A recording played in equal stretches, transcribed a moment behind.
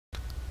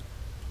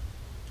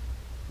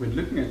When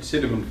looking at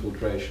sediment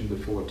filtration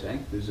before a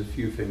tank, there's a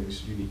few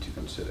things you need to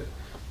consider.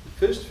 The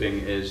first thing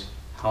is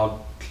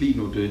how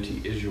clean or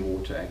dirty is your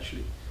water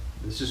actually.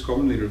 This is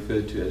commonly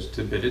referred to as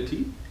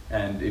turbidity,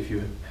 and if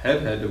you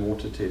have had a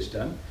water test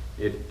done,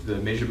 the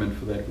measurement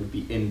for that would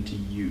be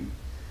NTU.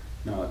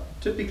 Now,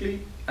 typically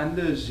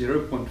under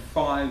 0.5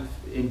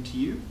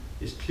 NTU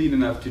is clean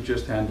enough to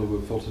just handle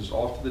with filters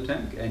after the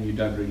tank, and you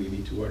don't really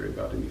need to worry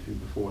about anything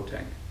before a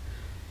tank.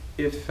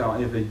 If,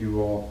 however,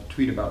 you are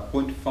between about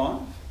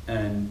 0.5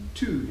 and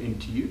 2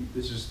 NTU,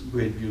 this is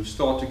where you'll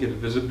start to get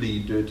visibly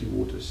dirty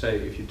water. Say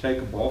if you take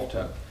a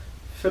bathtub,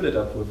 fill it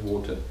up with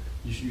water,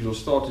 you'll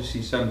start to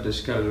see some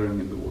discoloring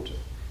in the water.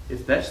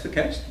 If that's the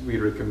case, we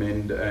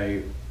recommend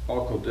a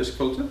alcohol disc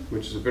filter,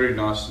 which is a very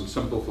nice and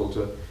simple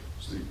filter.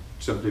 So you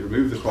simply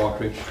remove the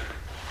cartridge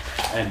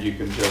and you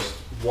can just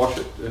wash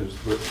it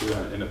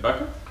in a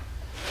bucket.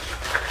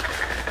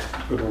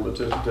 Put all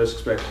the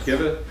discs back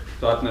together,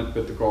 tighten it,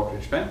 put the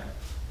cartridge back.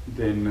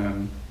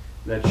 Then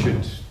that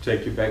should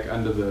take you back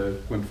under the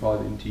 0.5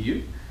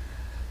 NTU.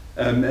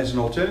 As an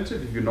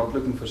alternative, if you're not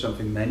looking for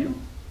something manual,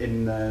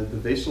 in the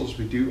vessels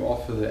we do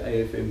offer the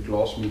AFM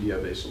glass media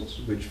vessels,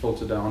 which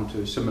filter down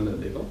to a similar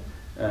level.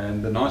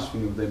 And the nice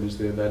thing of them is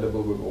they're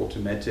available with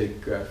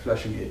automatic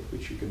flushing head,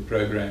 which you can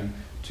program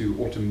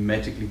to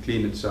automatically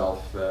clean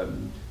itself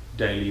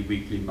daily,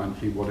 weekly,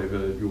 monthly,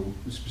 whatever your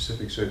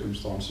specific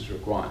circumstances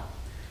require.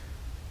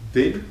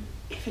 Then,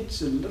 if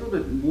it's a little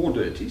bit more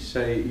dirty,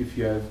 say if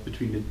you have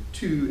between a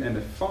 2 and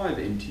a 5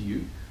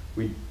 NTU,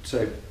 we'd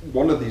say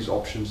one of these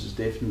options is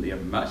definitely a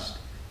must,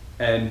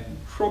 and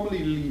probably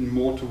lean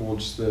more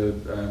towards the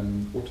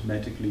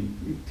automatically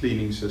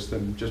cleaning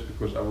system, just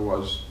because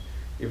otherwise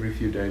every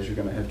few days you're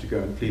going to have to go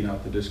and clean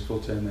out the disc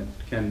filter, and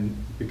that can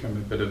become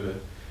a bit of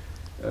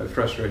a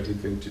frustrating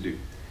thing to do.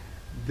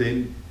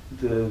 Then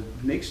the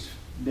next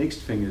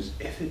thing is,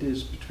 if it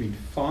is between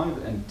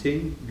 5 and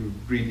 10, you're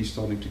really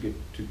starting to get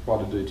to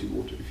quite a dirty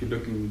water. If you're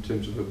looking in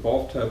terms of a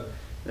bathtub,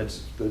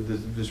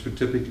 this would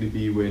typically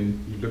be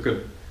when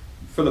you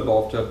fill a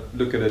bathtub,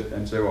 look at it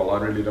and say, well, I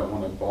really don't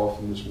want to bath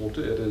in this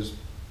water. It is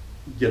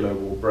yellow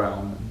or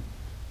brown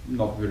and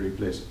not very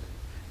pleasant.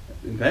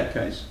 In that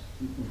case,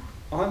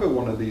 either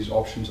one of these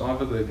options,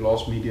 either the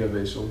glass media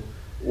vessel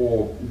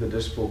or the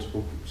disc filter,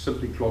 will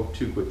simply clog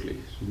too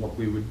quickly. So what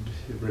we would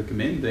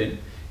recommend then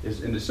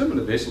is, in a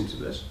similar vessel to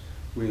this,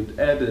 we'd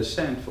add a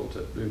sand filter,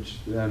 which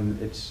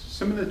it's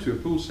similar to a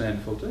pool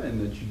sand filter in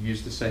that you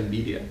use the same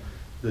media.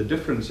 The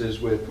difference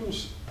is where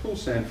pool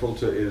sand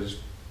filter is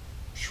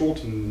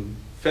short and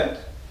fat,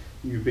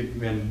 you've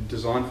been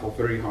designed for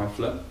very high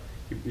flow.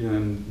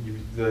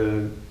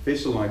 The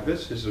vessel like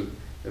this is a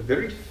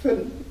very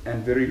thin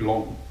and very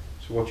long.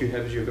 So what you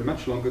have is you have a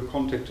much longer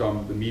contact time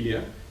with the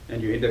media,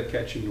 and you end up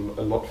catching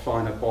a lot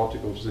finer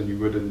particles than you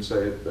would in,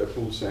 say, a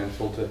pool sand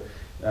filter,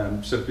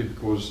 simply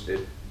because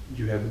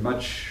you have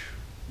much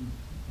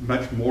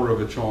more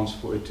of a chance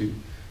for it to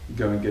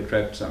go and get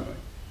trapped somewhere.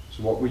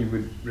 So what we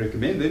would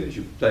recommend then is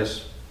you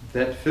place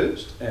that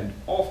first, and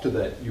after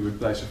that you would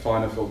place a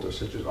finer filter,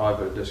 such as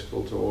either a disc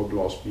filter or a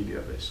glass media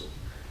vessel.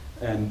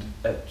 And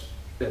at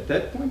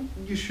that point,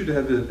 you should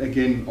have,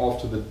 again,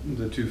 after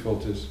the two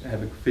filters,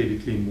 have a fairly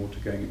clean water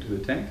going into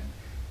the tank.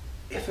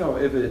 If,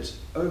 however, it's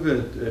over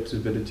a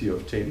turbidity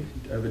of 10,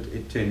 over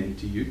 10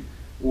 NTU,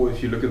 or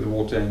if you look at the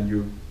water and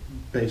you're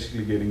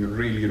basically getting a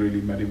really,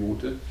 really muddy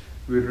water,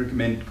 we would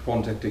recommend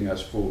contacting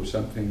us for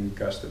something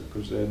custom,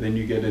 because then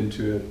you get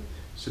into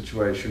a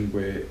situation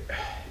where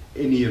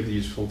any of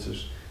these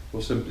filters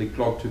will simply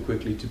clog too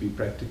quickly to be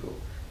practical.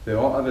 There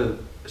are other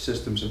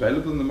systems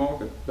available in the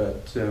market,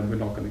 but we're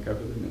not going to cover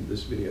them in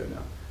this video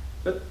now.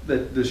 But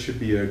this should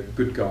be a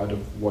good guide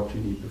of what you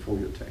need before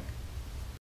your tank.